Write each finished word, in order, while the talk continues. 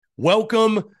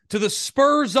Welcome to the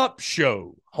Spurs Up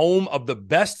Show, home of the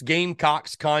best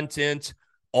Gamecocks content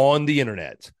on the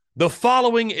internet. The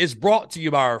following is brought to you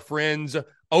by our friends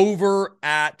over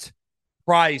at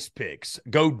Prize Picks.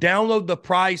 Go download the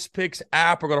Prize Picks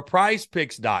app or go to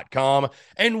prizepicks.com.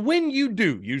 And when you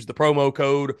do, use the promo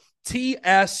code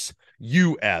TSUS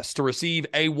to receive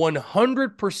a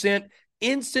 100%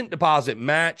 instant deposit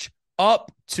match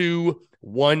up to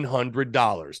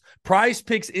 $100. Prize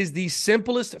Picks is the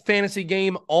simplest fantasy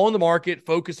game on the market,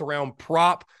 focused around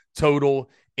prop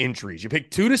total entries. You pick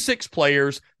 2 to 6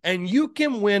 players, and you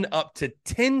can win up to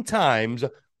 10 times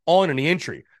on any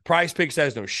entry. Prize Picks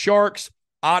has no sharks,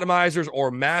 atomizers, or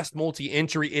mass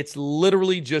multi-entry. It's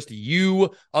literally just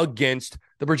you against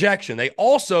the projection. They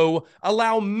also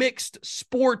allow mixed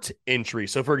sport entry.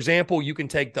 So, for example, you can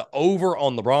take the over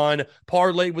on LeBron,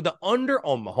 parlay with the under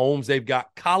on Mahomes. They've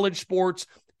got college sports,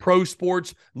 pro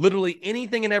sports, literally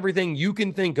anything and everything you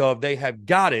can think of. They have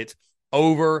got it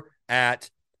over at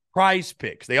Prize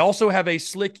Picks. They also have a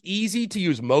slick,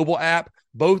 easy-to-use mobile app,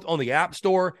 both on the App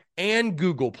Store and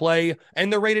Google Play,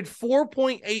 and they're rated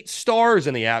 4.8 stars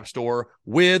in the App Store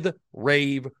with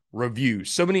rave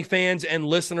reviews. So many fans and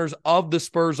listeners of the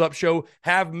Spurs Up Show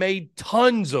have made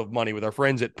tons of money with our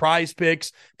friends at Prize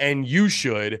Picks, and you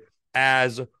should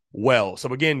as well.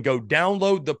 So again, go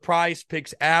download the Prize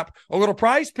Picks app or go to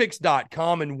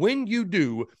prizepicks.com, and when you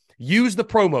do, use the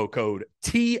promo code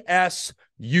TSUS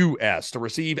to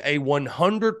receive a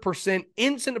 100%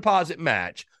 instant deposit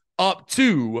match up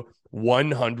to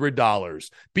 $100.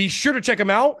 Be sure to check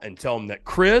them out and tell them that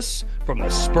Chris from the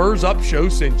Spurs Up Show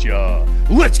sent ya.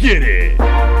 Let's get it.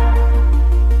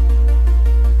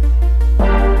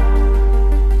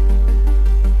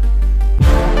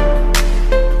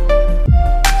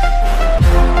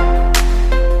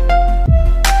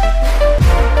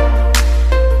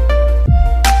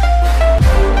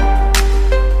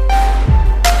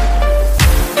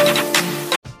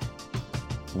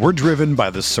 We're driven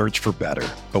by the search for better.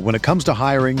 But when it comes to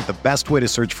hiring, the best way to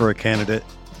search for a candidate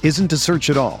isn't to search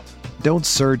at all. Don't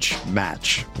search,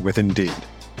 match with Indeed.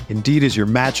 Indeed is your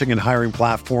matching and hiring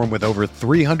platform with over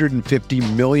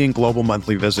 350 million global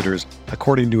monthly visitors,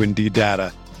 according to Indeed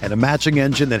data, and a matching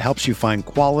engine that helps you find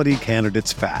quality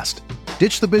candidates fast.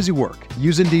 Ditch the busy work.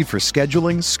 Use Indeed for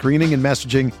scheduling, screening, and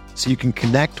messaging so you can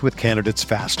connect with candidates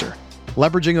faster.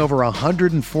 Leveraging over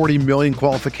 140 million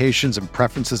qualifications and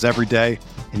preferences every day,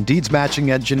 Indeed's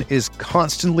matching engine is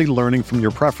constantly learning from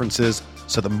your preferences,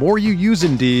 so the more you use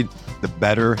Indeed, the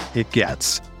better it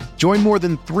gets. Join more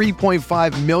than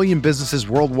 3.5 million businesses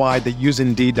worldwide that use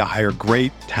Indeed to hire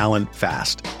great talent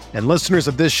fast. And listeners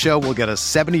of this show will get a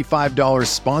 $75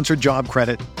 sponsored job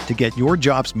credit to get your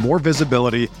jobs more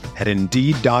visibility at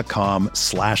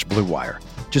Indeed.com/Blue Wire.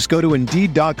 Just go to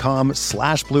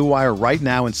Indeed.com/Blue Wire right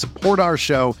now and support our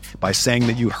show by saying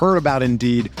that you heard about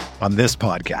Indeed on this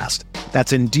podcast.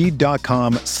 That's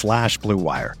Indeed.com/Blue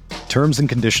Wire. Terms and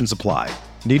conditions apply.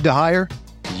 Need to hire?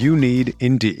 You need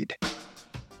Indeed.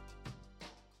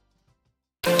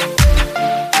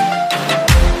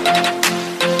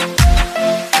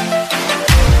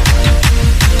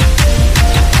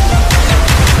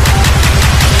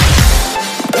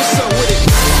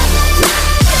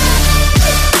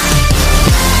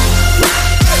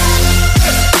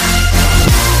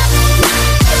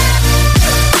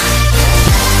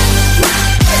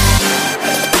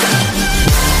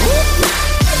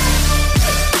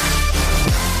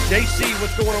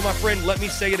 What's going on, my friend? Let me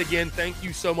say it again. Thank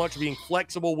you so much for being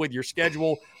flexible with your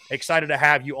schedule. Excited to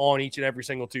have you on each and every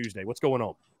single Tuesday. What's going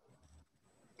on?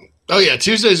 Oh, yeah.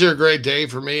 Tuesdays are a great day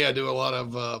for me. I do a lot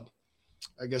of,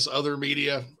 other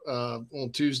media on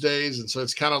Tuesdays. And so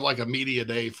it's kind of like a media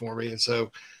day for me. And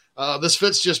so this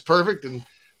fits just perfect. And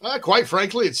quite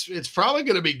frankly, it's probably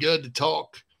going to be good to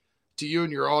talk to you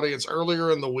and your audience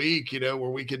earlier in the week, where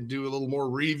we can do a little more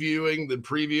reviewing than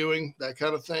previewing, that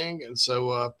kind of thing. And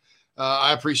so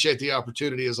I appreciate the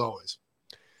opportunity as always.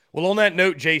 Well, on that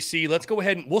note, JC, let's go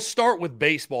ahead and we'll start with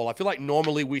baseball. I feel like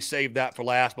normally we save that for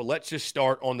last, but let's just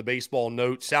start on the baseball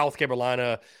note. South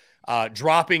Carolina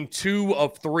dropping 2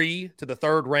 of 3 to the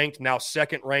third-ranked, now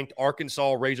second-ranked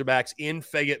Arkansas Razorbacks in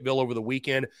Fayetteville over the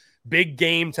weekend. Big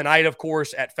game tonight, of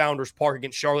course, at Founders Park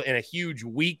against Charlotte, and a huge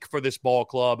week for this ball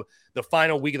club. The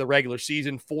final week of the regular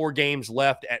season, 4 games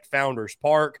left at Founders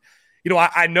Park.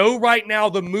 I know right now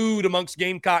the mood amongst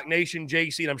Gamecock Nation,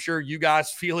 JC, and I'm sure you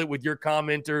guys feel it with your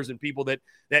commenters and people that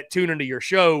tune into your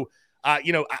show.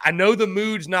 I know the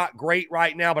mood's not great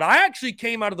right now, but I actually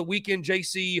came out of the weekend,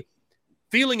 JC,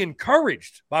 feeling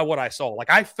encouraged by what I saw. Like,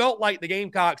 I felt like the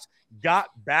Gamecocks got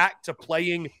back to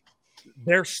playing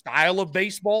their style of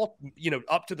baseball,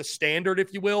 up to the standard,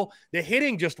 if you will. The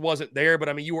hitting just wasn't there. But,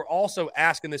 I mean, you were also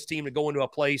asking this team to go into a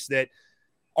place that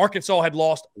Arkansas had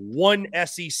lost one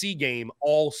SEC game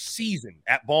all season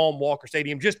at Baum-Walker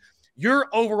Stadium. Just your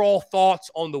overall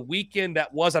thoughts on the weekend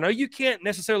that was. I know you can't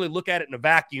necessarily look at it in a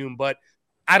vacuum, but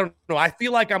I don't know. I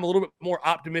feel like I'm a little bit more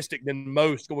optimistic than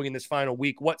most going in this final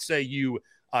week. What say you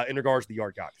in regards to the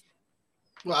Yardcocks?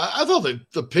 Well, I thought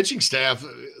the pitching staff,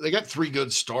 they got 3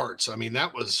 good starts. I mean,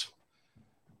 that was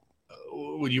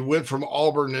when you went from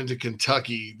Auburn into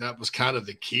Kentucky, that was kind of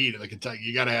the key to the Kentucky.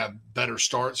 You got to have better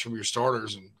starts from your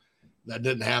starters, and that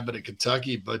didn't happen at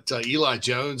Kentucky. But Eli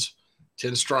Jones,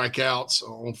 10 strikeouts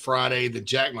on Friday. Then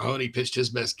Jack Mahoney pitched his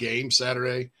best game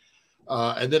Saturday.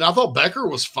 And then I thought Becker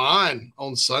was fine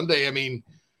on Sunday. I mean,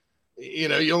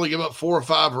 you only give up 4 or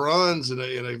 5 runs in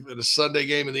a Sunday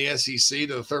game in the SEC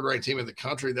to the third-ranked team in the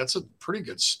country. That's a pretty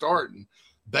good start. And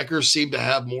Becker seemed to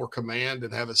have more command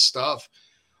and have his stuff.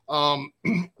 I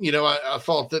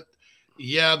thought that,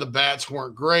 the bats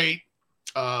weren't great.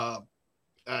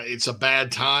 It's a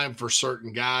bad time for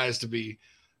certain guys to be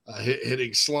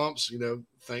hitting slumps.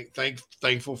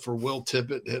 Thankful for Will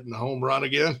Tippett hitting the home run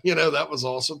again. That was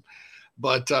awesome.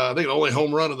 But I think the only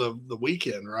home run of the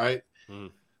weekend, right?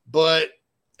 But,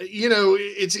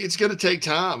 it's going to take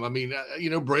time. I mean,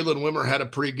 Braylon Wimmer had a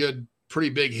pretty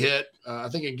big hit, I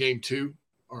think in game 2,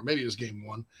 or maybe it was game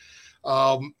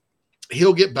 1.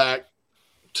 He'll get back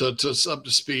to up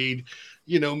to speed.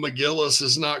 McGillis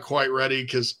is not quite ready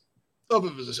because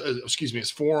of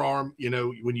his forearm.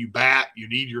 When you bat, you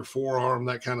need your forearm,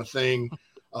 that kind of thing.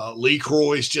 Lee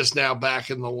Croy's just now back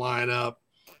in the lineup.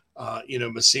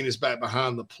 Messina's back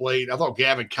behind the plate. I thought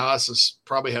Gavin Casas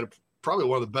probably had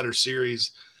one of the better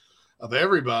series of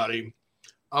everybody.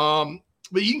 But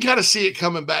you can kind of see it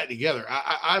coming back together.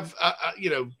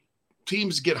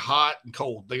 Teams get hot and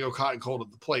cold. They go hot and cold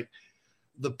at the plate.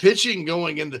 The pitching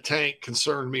going in the tank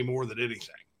concerned me more than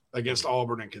anything against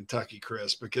Auburn and Kentucky,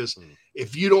 Chris, because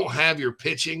if you don't have your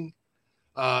pitching,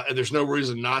 and there's no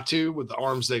reason not to with the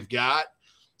arms they've got,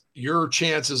 your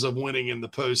chances of winning in the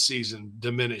postseason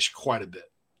diminish quite a bit.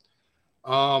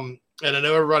 And I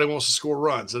know everybody wants to score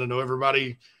runs, and I know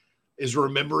everybody is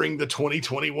remembering the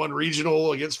 2021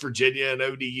 regional against Virginia and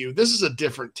ODU. This is a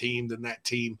different team than that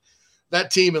team. That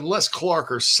team, unless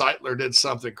Clark or Seitler did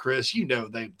something, Chris, they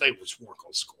just weren't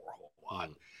going to score a whole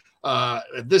lot.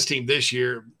 This team this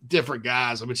year, different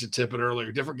guys. I mentioned Tippett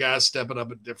earlier. Different guys stepping up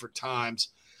at different times.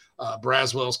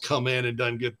 Braswell's come in and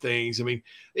done good things. I mean,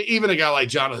 even a guy like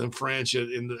Jonathan French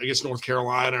against North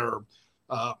Carolina, or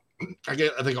I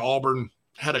think Auburn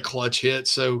had a clutch hit.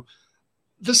 So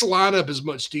this lineup is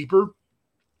much deeper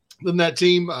than that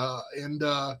team. And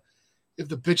if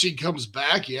the pitching comes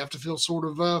back, you have to feel sort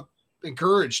of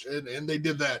encouraged. And they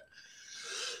did that,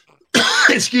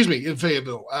 in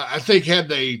Fayetteville. I think had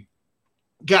they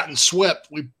gotten swept,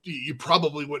 you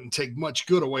probably wouldn't take much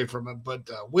good away from it. But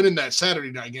winning that Saturday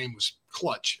night game was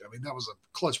clutch. I mean, that was a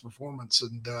clutch performance.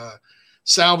 And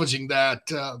salvaging that,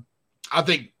 I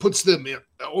think, puts them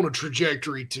on a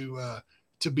trajectory to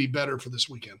be better for this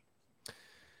weekend.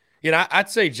 I'd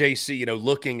say, JC,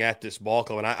 looking at this ball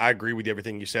club, and I agree with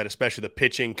everything you said, especially the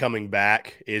pitching coming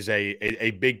back is a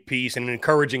big piece and an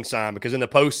encouraging sign, because in the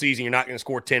postseason, you're not going to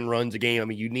score 10 runs a game. I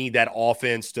mean, you need that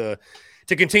offense to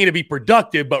continue to be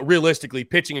productive, but realistically,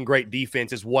 pitching and great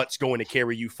defense is what's going to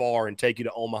carry you far and take you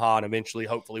to Omaha and eventually,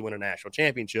 hopefully, win a national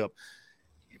championship.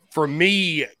 For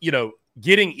me,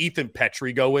 getting Ethan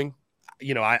Petrie going,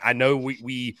 I know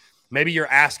we maybe you're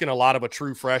asking a lot of a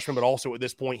true freshman, but also at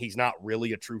this point, he's not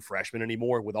really a true freshman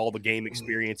anymore with all the game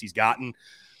experience he's gotten.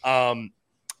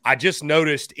 I just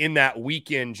noticed in that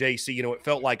weekend, JC, it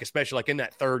felt like, especially like in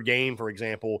that third game, for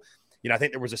example, I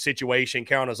think there was a situation,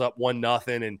 Carolina's up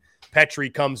 1-0, and Petrie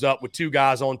comes up with 2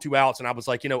 guys on 2 outs. And I was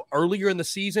like, earlier in the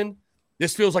season,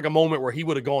 this feels like a moment where he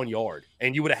would have gone yard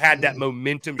and you would have had that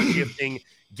momentum shifting,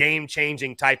 game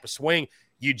changing type of swing.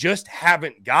 You just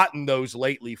haven't gotten those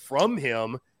lately from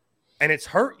him, and it's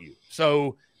hurt you.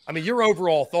 So, I mean, your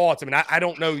overall thoughts, I mean, I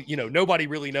don't know, nobody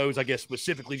really knows, I guess,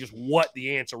 specifically just what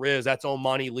the answer is. That's on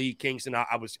Monty Lee Kingston.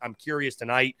 I'm curious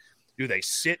tonight, do they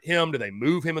sit him? Do they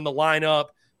move him in the lineup?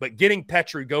 But getting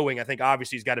Petrie going, I think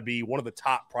obviously has got to be one of the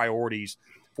top priorities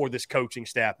for this coaching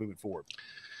staff moving forward.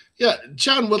 Yeah,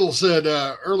 John Whittle said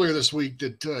earlier this week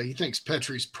that he thinks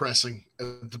Petrie's pressing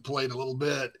at the plate a little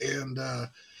bit. And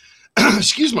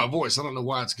excuse my voice, I don't know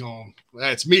why it's gone.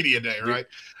 It's media day, right?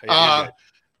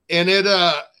 And then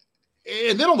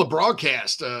on the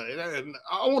broadcast, and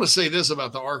I want to say this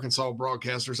about the Arkansas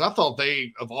broadcasters. I thought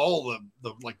they, of all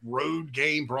the like road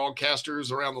game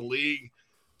broadcasters around the league,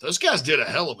 those guys did a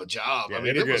hell of a job. Yeah, I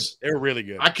mean, they were really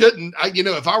good.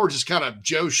 If I were just kind of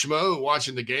Joe Schmo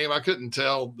watching the game, I couldn't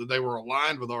tell that they were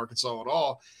aligned with Arkansas at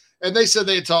all. And they said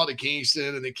they had talked to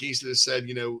Kingston, and then Kingston has said,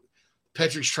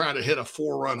 Petrie's trying to hit a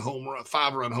 5-run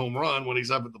home run when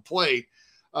he's up at the plate.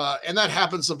 And that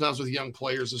happens sometimes with young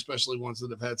players, especially ones that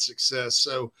have had success.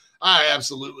 So I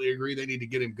absolutely agree. They need to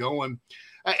get him going.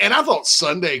 And I thought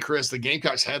Sunday, Chris, the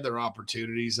Gamecocks had their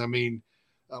opportunities. I mean,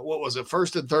 what was it?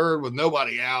 1st and 3rd with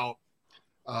nobody out.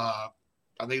 I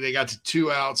think they got to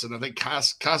 2 outs, and I think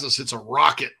Casas hits a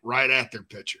rocket right at their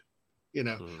pitcher.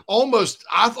 I almost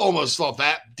thought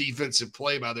that defensive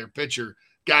play by their pitcher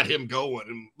got him going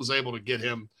and was able to get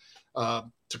him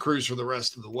to cruise for the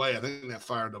rest of the way. I think that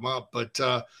fired them up. But,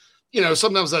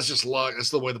 sometimes that's just luck. That's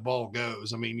the way the ball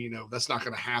goes. I mean, that's not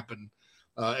going to happen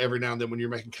every now and then when you're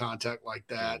making contact like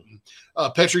that. And,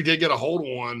 Petrie did get a hold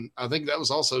one. I think that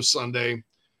was also Sunday.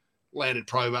 Landed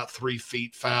probably about 3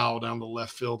 feet foul down the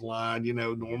left field line.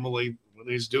 Normally when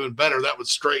he's doing better, that would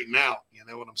straighten out. You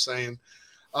know what I'm saying?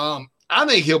 I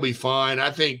think he'll be fine.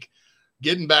 I think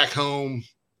getting back home,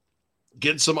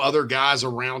 getting some other guys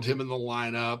around him in the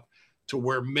lineup to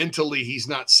where mentally he's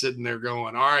not sitting there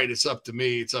going, all right, it's up to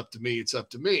me. It's up to me. It's up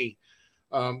to me.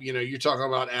 You're talking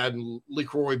about adding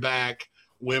LeCroy back,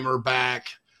 Wimmer back,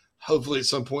 hopefully at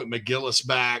some point McGillis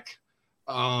back.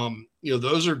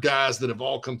 Those are guys that have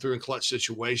all come through in clutch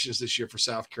situations this year for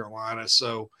South Carolina.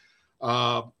 So,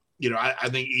 I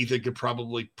think Ethan could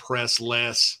probably press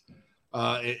less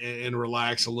and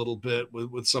relax a little bit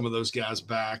with some of those guys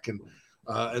back. And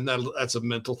that's a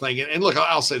mental thing. And look,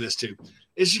 I'll say this too.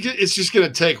 It's just going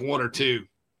to take 1 or 2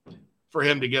 for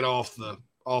him to get out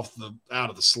of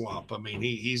the slump. I mean,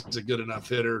 he's a good enough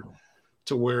hitter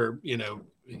to where,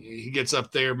 he gets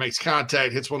up there, makes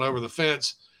contact, hits one over the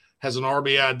fence, has an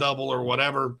RBI double or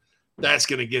whatever. That's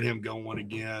going to get him going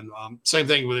again. Same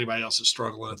thing with anybody else that's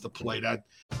struggling at the plate.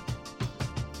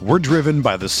 We're driven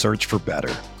by the search for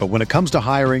better. But when it comes to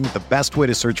hiring, the best way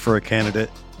to search for a candidate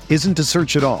isn't to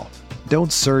search at all.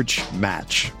 Don't search,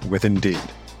 match with Indeed.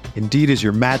 Indeed is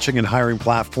your matching and hiring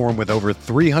platform with over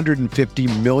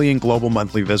 350 million global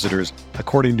monthly visitors,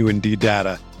 according to Indeed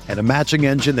data, and a matching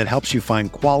engine that helps you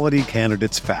find quality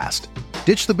candidates fast.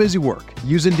 Ditch the busy work.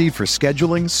 Use Indeed for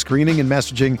scheduling, screening, and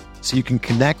messaging so you can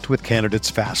connect with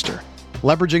candidates faster.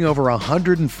 Leveraging over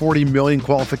 140 million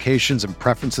qualifications and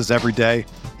preferences every day,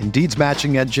 Indeed's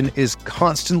matching engine is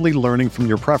constantly learning from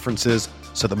your preferences,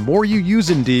 so the more you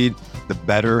use Indeed, the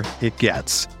better it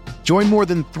gets. Join more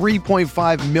than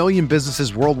 3.5 million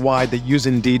businesses worldwide that use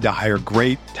Indeed to hire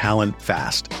great talent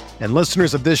fast. And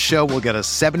listeners of this show will get a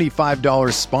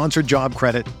 $75 sponsored job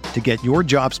credit to get your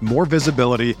jobs more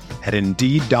visibility at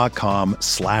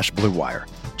Indeed.com/Blue Wire.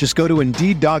 Just go to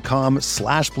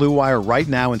Indeed.com/Blue Wire right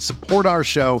now and support our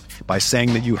show by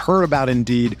saying that you heard about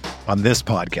Indeed on this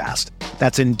podcast.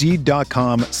 That's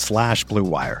Indeed.com/Blue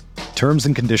Wire. Terms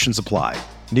and conditions apply.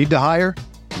 Need to hire?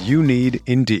 You need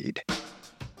Indeed.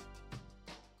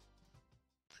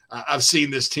 I've seen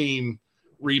this team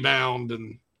rebound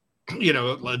and,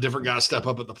 a different guy step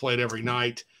up at the plate every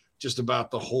night just about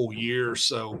the whole year.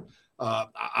 So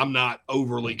I'm not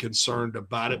overly concerned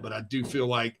about it, but I do feel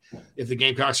like if the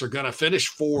Gamecocks are going to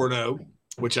finish 4-0,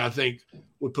 which I think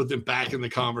would put them back in the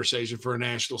conversation for a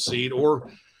national seed or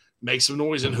make some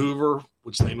noise in Hoover,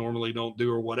 which they normally don't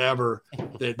do or whatever,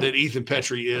 that Ethan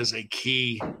Petrie is a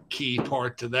key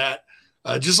part to that,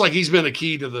 just like he's been a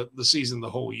key to the season the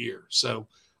whole year. So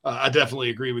I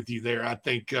definitely agree with you there. I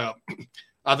think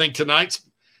tonight's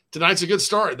a good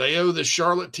start. They owe the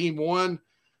Charlotte team one.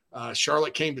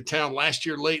 Charlotte came to town last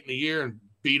year late in the year and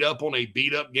beat up on a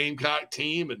beat-up Gamecock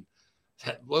team and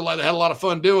looked like they had a lot of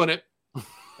fun doing it.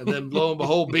 And then, lo and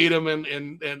behold, beat them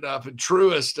in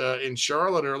Truist in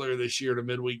Charlotte earlier this year in a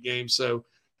midweek game. So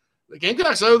the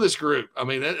Gamecocks owe this group. I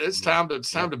mean, it's time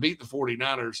to beat the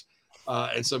 49ers.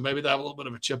 And so maybe they have a little bit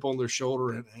of a chip on their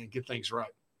shoulder and get things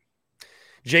right.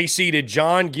 JC, did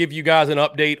John give you guys an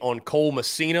update on Cole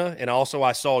Messina? And also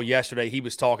I saw yesterday he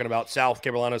was talking about South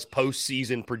Carolina's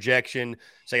postseason projection,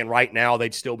 saying right now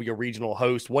they'd still be a regional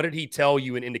host. What did he tell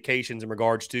you in indications in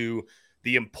regards to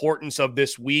the importance of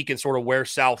this week and sort of where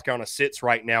South Carolina sits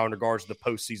right now in regards to the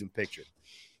postseason picture?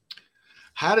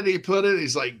 How did he put it?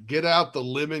 He's like, get out the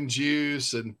lemon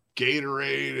juice and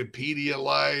Gatorade and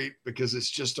Pedialyte because it's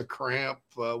just a cramp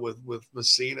with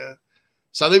Messina.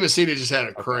 So I think Messina just had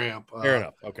a cramp. Fair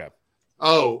enough. Okay.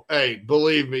 Oh, hey,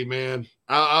 believe me, man.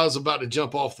 I was about to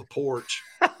jump off the porch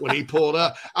when he pulled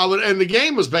up. And the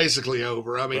game was basically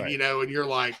over. I mean, right. And you're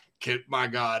like, my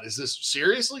God, is this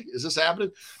seriously? Is this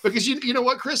happening? Because you know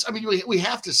what, Chris? I mean, we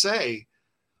have to say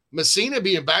Messina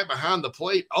being back behind the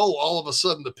plate, all of a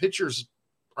sudden the pitchers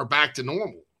are back to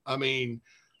normal. I mean,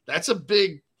 that's a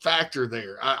big factor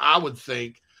there. I would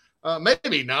think.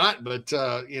 Maybe not, but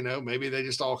maybe they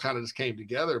just all kind of just came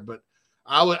together. But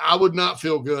I would not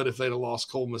feel good if they'd have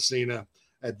lost Cole Messina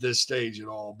at this stage at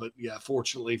all. But yeah,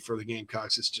 fortunately for the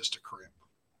Gamecocks, it's just a cramp.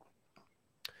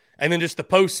 And then just the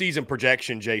postseason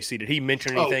projection, JC, did he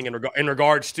mention anything in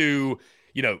regards to,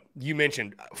 you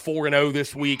mentioned 4-0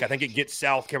 this week. I think it gets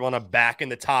South Carolina back in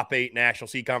the top 8 national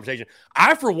seed conversation.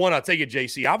 I'll tell you,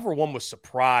 JC, I was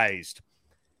surprised.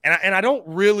 And I don't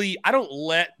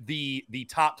let the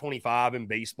top 25 in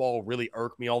baseball really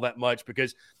irk me all that much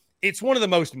because it's one of the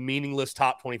most meaningless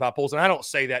top 25 polls. And I don't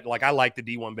say that I like the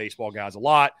D1 baseball guys a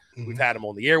lot. Mm-hmm. We've had them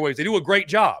on the airwaves. They do a great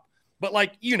job. But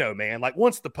man,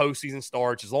 once the postseason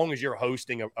starts, as long as you're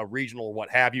hosting a regional or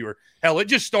what have you, or hell, it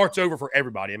just starts over for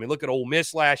everybody. I mean, look at Ole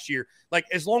Miss last year.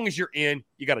 As long as you're in,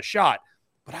 you got a shot.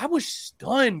 But I was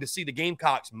stunned to see the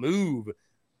Gamecocks move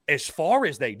as far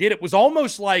as they did. It was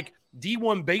almost like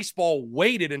D1 baseball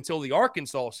waited until the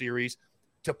Arkansas series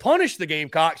to punish the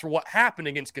Gamecocks for what happened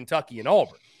against Kentucky and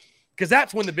Auburn. Because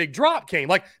that's when the big drop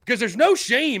came. Because there's no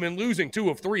shame in losing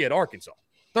 2 of 3 at Arkansas,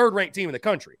 third-ranked team in the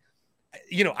country.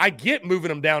 I get moving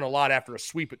them down a lot after a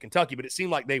sweep at Kentucky, but it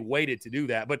seemed like they waited to do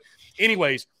that. But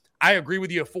anyways, I agree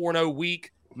with you. A 4-0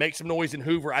 week, make some noise in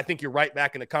Hoover. I think you're right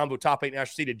back in the combo top 8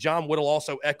 national seed. Did John Whittle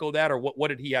also echo that, or what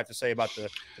did he have to say about the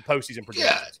postseason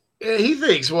projections? Yeah, he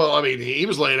thinks, he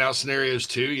was laying out scenarios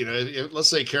too. Let's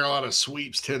say Carolina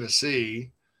sweeps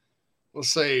Tennessee.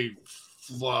 Let's say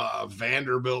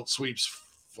Vanderbilt sweeps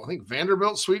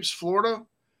Florida.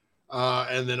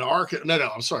 And then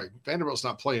I'm sorry. Vanderbilt's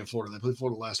not playing Florida. They played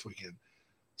Florida last weekend.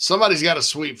 Somebody's got to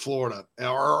sweep Florida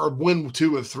or win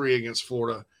 2 of 3 against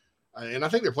Florida. And I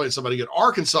think they're playing somebody good.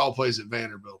 Arkansas plays at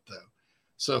Vanderbilt, though.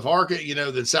 So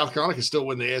if then South Carolina can still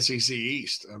win the SEC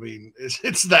East. I mean,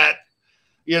 it's that,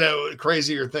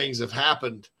 crazier things have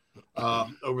happened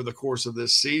over the course of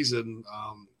this season.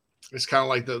 It's kind of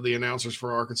like the announcers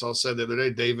for Arkansas said the other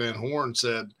day. Dave Van Horn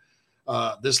said,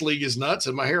 this league is nuts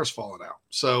and my hair's falling out.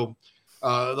 So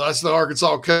that's the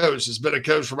Arkansas coach. It's been a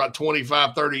coach for about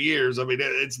 25, 30 years. I mean,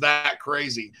 it's that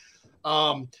crazy.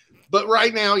 But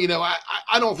right now,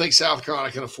 I don't think South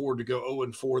Carolina can afford to go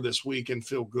 0-4 this week and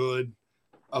feel good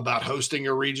about hosting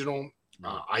a regional.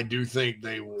 I do think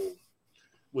they will,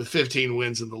 with 15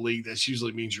 wins in the league, that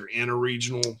usually means you're in a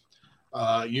regional.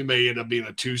 You may end up being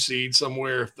a 2 seed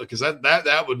somewhere because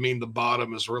that would mean the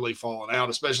bottom is really falling out,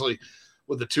 especially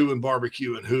with the 2 in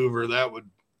barbecue and Hoover. That would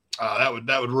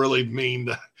really mean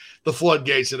the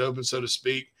floodgates had opened, so to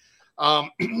speak. I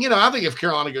think if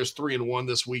Carolina goes 3-1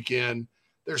 this weekend,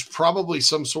 there's probably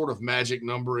some sort of magic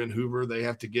number in Hoover they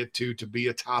have to get to be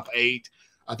a top 8.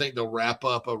 I think they'll wrap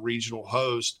up a regional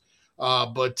host.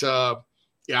 But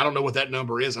I don't know what that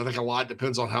number is. I think a lot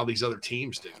depends on how these other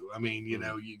teams do. I mean,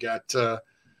 you got,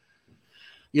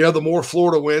 the more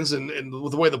Florida wins and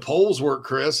with the way the polls work,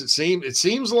 Chris, it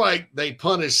seems like they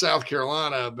punished South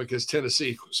Carolina because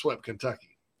Tennessee swept Kentucky.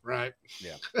 Right.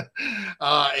 Yeah.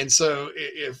 And so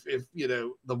if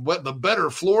the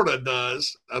better Florida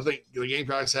does, I think the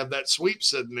Gamecocks have that sweep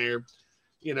sitting there,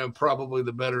 probably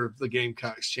the better the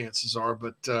Gamecocks chances are.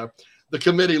 But the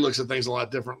committee looks at things a lot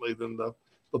differently than the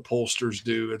pollsters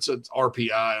do. It's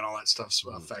RPI and all that stuff's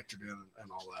factored in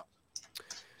and all that.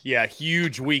 Yeah.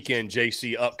 Huge weekend,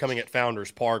 JC, upcoming at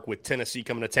Founders Park with Tennessee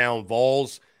coming to town.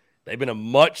 Vols, they've been a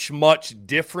much, much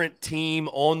different team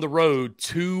on the road,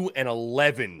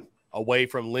 2-11 away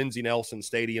from Lindsey Nelson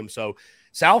Stadium. So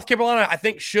South Carolina, I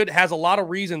think, has a lot of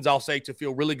reasons, I'll say, to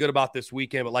feel really good about this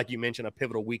weekend. But like you mentioned, a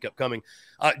pivotal week upcoming.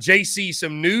 JC,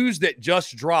 some news that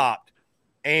just dropped,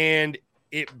 and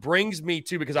it brings me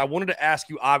to, because I wanted to ask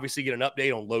you, obviously, get an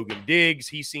update on Logan Diggs.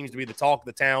 He seems to be the talk of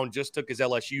the town, just took his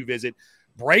LSU visit.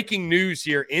 Breaking news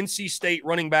here, NC State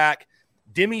running back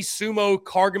Demi Sumo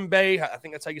Kargambe, I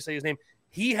think that's how you say his name,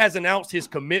 he has announced his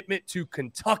commitment to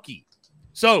Kentucky.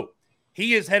 So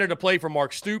he is headed to play for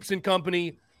Mark Stoops and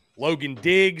company. Logan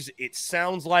Diggs, it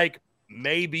sounds like,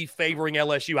 may be favoring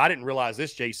LSU. I didn't realize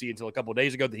this, JC, until a couple of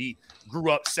days ago, that he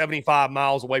grew up 75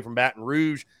 miles away from Baton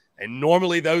Rouge. And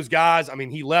normally those guys, I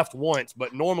mean, he left once,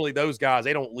 but normally those guys,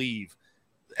 they don't leave.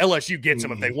 LSU gets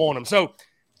them if they want them. So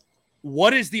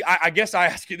what is I guess I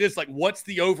ask you this, what's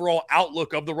the overall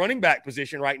outlook of the running back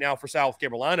position right now for South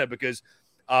Carolina? Because,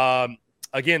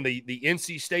 again, the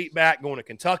NC State back going to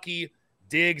Kentucky,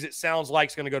 Diggs, it sounds like,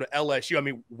 is going to go to LSU. I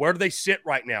mean, where do they sit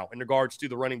right now in regards to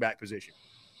the running back position?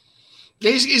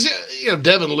 He's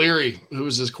Devin Leary, who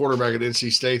was his quarterback at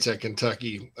NC State's at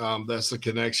Kentucky. That's the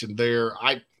connection there.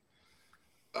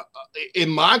 in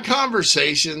my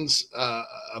conversations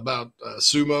about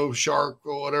Sumo Shark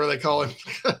or whatever they call him,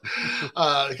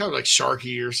 they call him like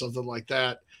Sharky or something like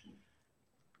that.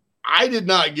 I did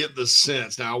not get the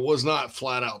sense. Now, I was not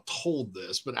flat out told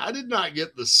this, but I did not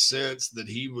get the sense that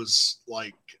he was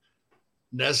like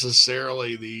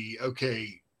necessarily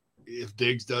okay. If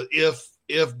Diggs does,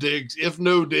 if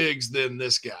no Diggs, then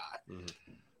this guy.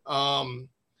 Mm-hmm.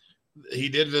 He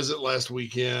did visit last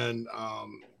weekend.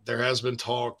 There has been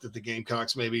talk that the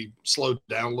Gamecocks maybe slowed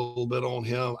down a little bit on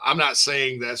him. I'm not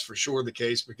saying that's for sure the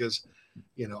case because,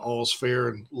 all's fair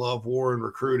in love, war, and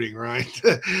recruiting, right?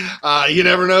 You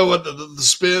never know what the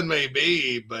spin may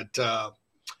be, but, I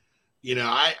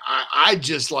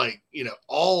just like,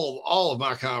 all of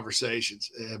my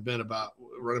conversations have been about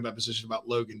running back position about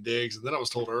Logan Diggs. And then I was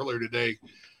told earlier today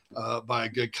by a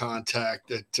good contact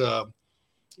that,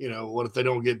 what if they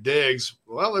don't get Diggs?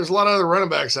 Well, there's a lot of other running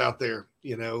backs out there,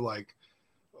 like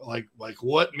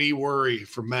What Me Worry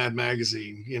from Mad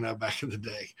Magazine, back in the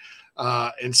day.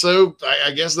 And so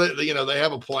I guess that, they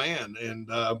have a plan, and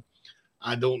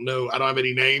I don't know. I don't have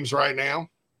any names right now.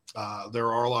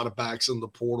 There are a lot of backs in the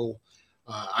portal.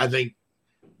 I think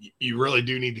you really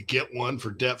do need to get one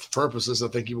for depth purposes. I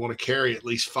think you want to carry at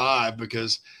least 5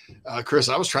 because, Chris,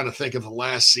 I was trying to think of the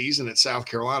last season at South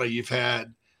Carolina. You've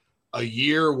had a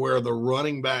year where the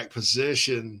running back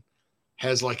position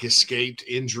has like escaped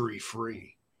injury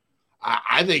free.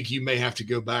 I think you may have to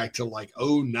go back to like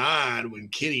 2009 when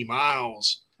Kenny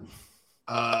Miles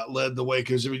led the way.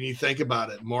 Because when you think about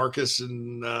it, Marcus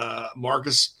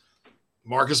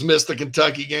missed the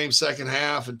Kentucky game second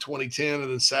half in 2010 and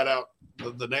then sat out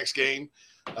the next game.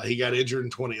 He got injured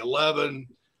in 2011.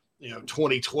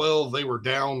 2012 they were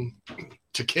down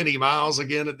to Kenny Miles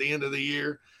again at the end of the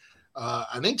year.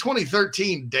 I think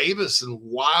 2013 Davis and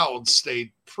Wild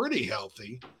stayed pretty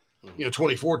healthy.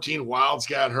 2014 Wilds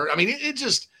got hurt. I mean, it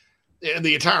just in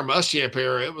the entire Muschamp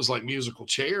era, it was like musical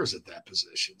chairs at that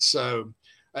position. So,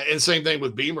 and same thing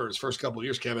with Beamer. His first couple of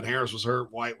years, Kevin Harris was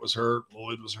hurt, White was hurt,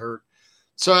 Lloyd was hurt.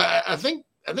 So I think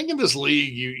in this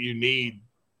league,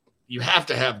 you have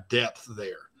to have depth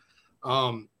there.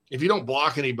 If you don't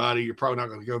block anybody, you're probably not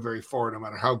going to go very far, no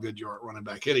matter how good you are at running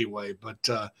back anyway.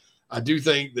 But I do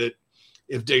think that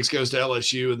if Diggs goes to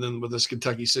LSU and then with this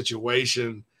Kentucky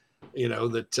situation,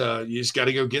 that you just got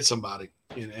to go get somebody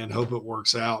and hope it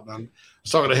works out. And I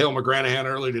was talking to Hale McGranahan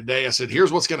earlier today. I said,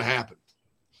 here's what's going to happen.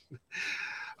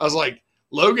 I was like,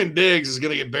 Logan Diggs is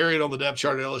going to get buried on the depth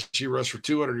chart at LSU, rush for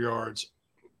 200 yards.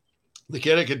 The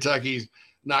kid at Kentucky's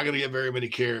not going to get very many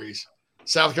carries.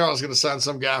 South Carolina's going to sign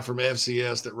some guy from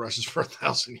FCS that rushes for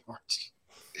 1,000 yards.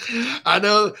 I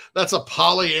know that's a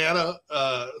Pollyanna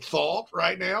thought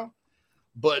right now,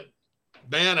 but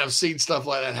man, I've seen stuff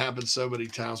like that happen so many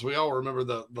times. We all remember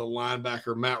the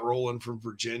linebacker Matt Rowland from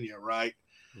Virginia, right?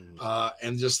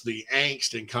 And just the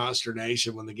angst and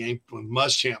consternation when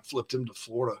Muschamp flipped him to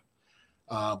Florida.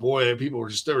 Boy, people were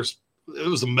just it was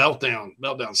a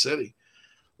meltdown city.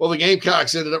 Well, the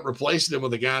Gamecocks ended up replacing him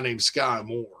with a guy named Sky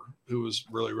Moore, who was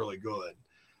really, really good.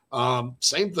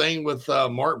 Same thing with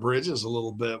Mark Bridges a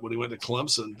little bit when he went to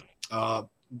Clemson.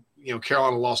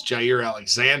 Carolina lost Jair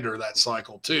Alexander that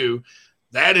cycle too.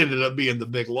 That ended up being the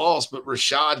big loss, but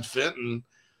Rashad Fenton,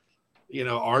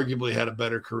 arguably had a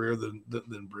better career than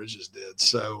Bridges did.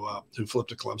 So who flipped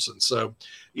to Clemson. So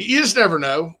you just never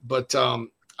know. But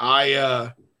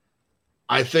I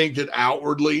think that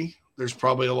outwardly there's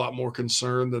probably a lot more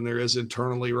concern than there is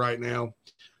internally right now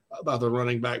about the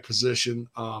running back position.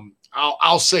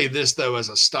 I'll say this, though, as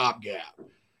a stopgap.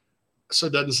 So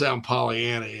it doesn't sound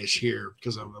Pollyanna-ish here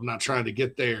because I'm not trying to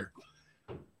get there.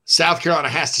 South Carolina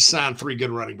has to sign 3 good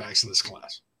running backs in this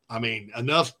class. I mean,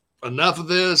 enough of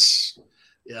this.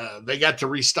 They got to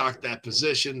restock that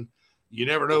position. You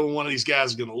never know when one of these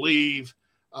guys is going to leave.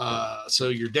 So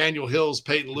your Daniel Hills,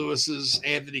 Peyton Lewis's,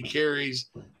 Anthony Carey's,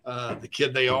 the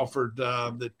kid they offered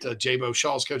that J-Bo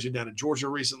Shaw's coaching down in Georgia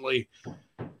recently.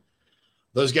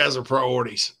 Those guys are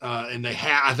priorities. And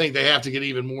I think they have to get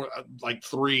even more, like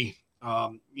 3,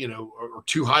 or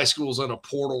 2 high schools in a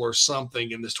portal or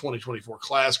something in this 2024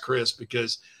 class, Chris,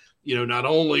 because, not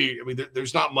only,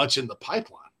 there's not much in the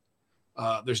pipeline.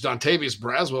 There's Dontavius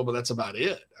Braswell, but that's about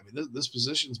it. This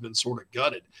position's been sort of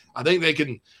gutted. I think they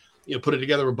can, put it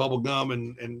together with bubble gum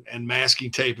and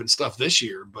masking tape and stuff this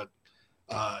year. But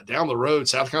down the road,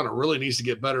 South Carolina really needs to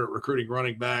get better at recruiting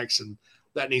running backs, and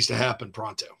that needs to happen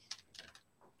pronto.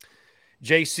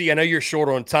 JC, I know you're short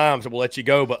on time, so we'll let you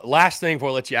go. But last thing before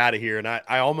I let you out of here, and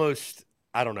I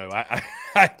don't know.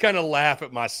 I kind of laugh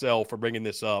at myself for bringing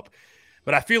this up.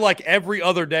 But I feel like every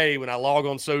other day when I log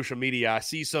on social media, I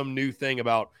see some new thing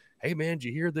about, hey, man, did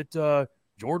you hear that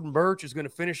Jordan Burch is going to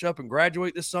finish up and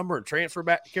graduate this summer and transfer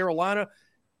back to Carolina.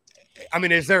 I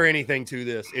mean, is there anything to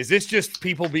this? Is this just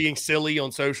people being silly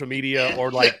on social media, or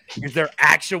like, is there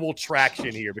actual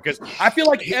traction here? Because I feel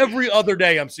like every other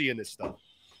day I'm seeing this stuff.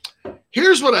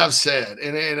 Here's what I've said,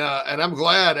 and I'm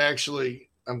glad actually.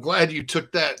 I'm glad you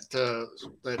took that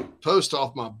post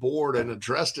off my board and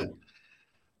addressed it,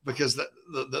 because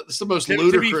that's the most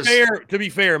ludicrous. To be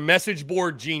fair, Message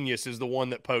Board Genius is the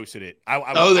one that posted it.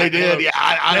 They did. Yeah,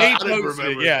 I didn't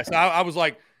remember. Yes, yeah, so I was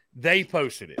like, they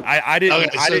posted it. I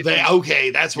didn't.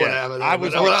 That's what happened. I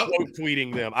was quote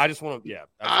tweeting them. I just want to. Yeah,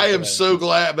 I am so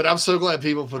glad, but I'm so glad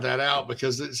people put that out,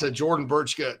 because it said Jordan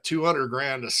Burch got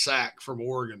 $200,000 a sack from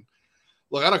Oregon.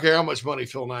 Look, I don't care how much money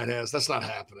Phil Knight has. That's not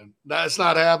happening. That's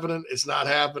not happening. It's not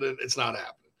happening. It's not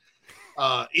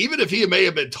happening. Even if he may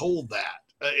have been told that,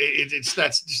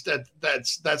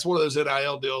 that's one of those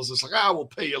NIL deals. It's like, we'll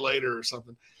pay you later or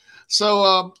something.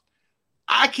 So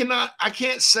I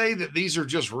can't say that these are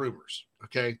just rumors.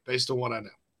 Okay, based on what I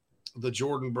know, the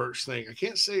Jordan Burch thing, I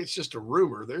can't say it's just a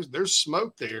rumor. There's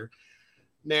smoke there.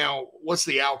 Now, what's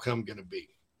the outcome going to be?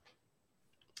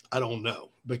 I don't know,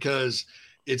 because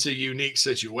it's a unique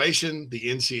situation. The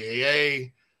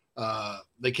NCAA,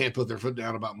 they can't put their foot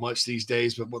down about much these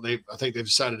days, but what I think they've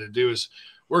decided to do is,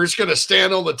 we're just going to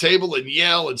stand on the table and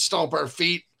yell and stomp our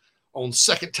feet on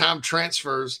second-time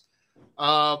transfers.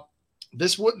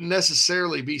 This wouldn't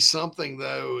necessarily be something,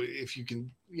 though, if you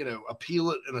can,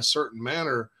 appeal it in a certain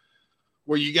manner,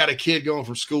 where you got a kid going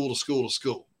from school to school to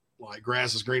school, like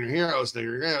grass is greener here.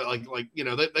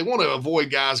 They want to avoid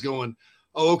guys going,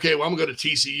 oh, okay, well, I'm going to go to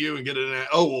TCU and get it in that.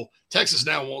 Oh, well, Texas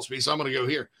now wants me, so I'm going to go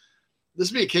here. This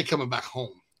would be a kid coming back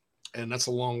home, and that's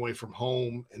a long way from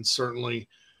home. And certainly,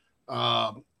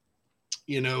 there's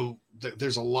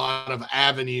a lot of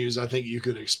avenues I think you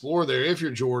could explore there if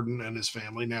you're Jordan and his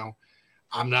family. Now,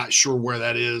 I'm not sure where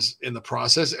that is in the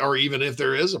process, or even if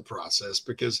there is a process,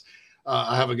 because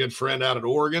I have a good friend out at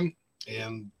Oregon,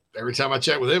 and every time I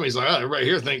chat with him, he's like, everybody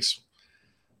here thinks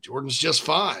Jordan's just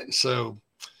fine. So,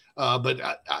 but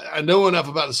I know enough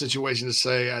about the situation to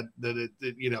say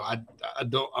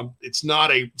it's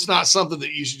not something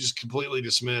that you should just completely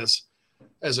dismiss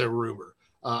as a rumor.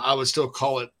 I would still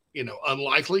call it,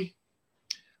 unlikely,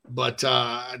 but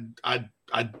I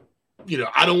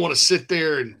don't want to sit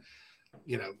there and,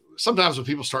 sometimes when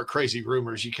people start crazy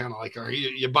rumors, you kind of like,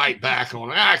 you bite back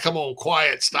on, come on,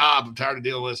 quiet, stop. I'm tired of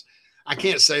dealing with this. I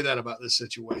can't say that about this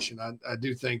situation. I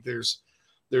do think there's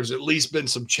at least been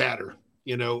some chatter,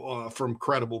 from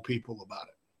credible people about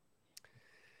it.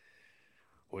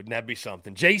 Wouldn't that be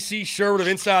something? JC Shurburtt of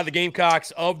Inside the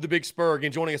Gamecocks of the Big Spur,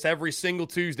 again, joining us every single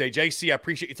Tuesday. JC, I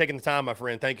appreciate you taking the time, my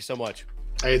friend. Thank you so much.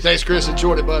 Hey, thanks, Chris.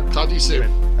 Enjoyed it, bud. Talk to you soon.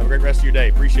 Have a great rest of your day.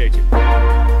 Appreciate you.